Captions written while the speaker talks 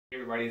Hey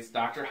everybody, it's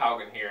Dr.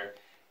 Haugen here,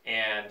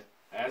 and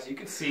as you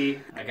can see,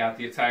 I got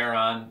the attire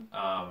on,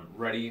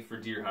 ready for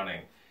deer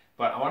hunting.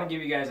 But I want to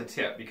give you guys a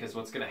tip, because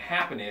what's going to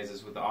happen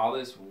is with all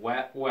this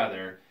wet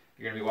weather,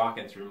 you're going to be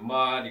walking through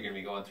mud, you're going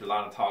to be going through a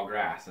lot of tall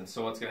grass, and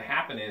so what's going to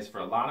happen is for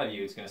a lot of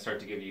you, it's going to start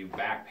to give you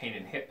back pain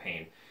and hip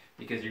pain,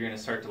 because you're going to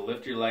start to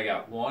lift your leg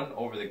up, one,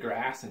 over the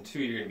grass, and two,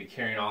 you're going to be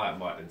carrying all that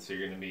mud, and so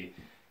you're going to be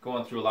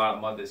going through a lot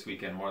of mud this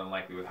weekend, more than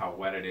likely with how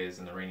wet it is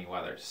and the rainy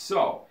weather.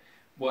 So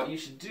what you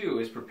should do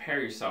is prepare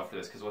yourself for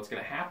this, because what's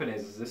going to happen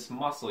is this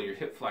muscle, your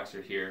hip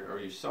flexor here, or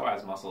your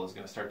psoas muscle, is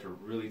going to start to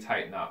really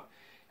tighten up.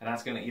 And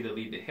that's going to either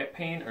lead to hip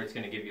pain or it's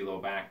going to give you low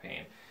back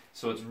pain.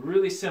 So it's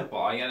really simple.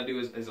 All you got to do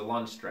is a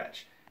lunge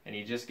stretch. And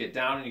you just get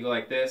down and you go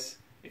like this.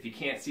 If you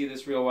can't see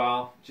this real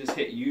well, just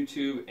hit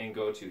YouTube and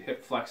go to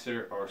hip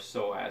flexor or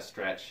psoas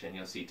stretch, and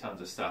you'll see tons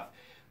of stuff.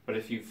 But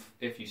if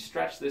you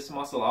stretch this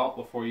muscle out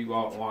before you go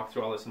out and walk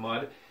through all this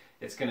mud,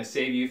 it's going to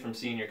save you from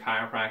seeing your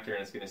chiropractor,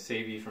 and it's going to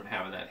save you from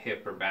having that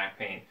hip or back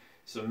pain.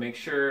 So make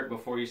sure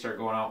before you start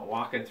going out and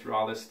walking through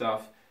all this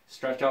stuff,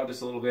 stretch out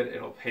just a little bit.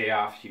 It'll pay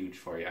off huge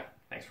for you.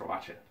 Thanks for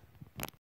watching.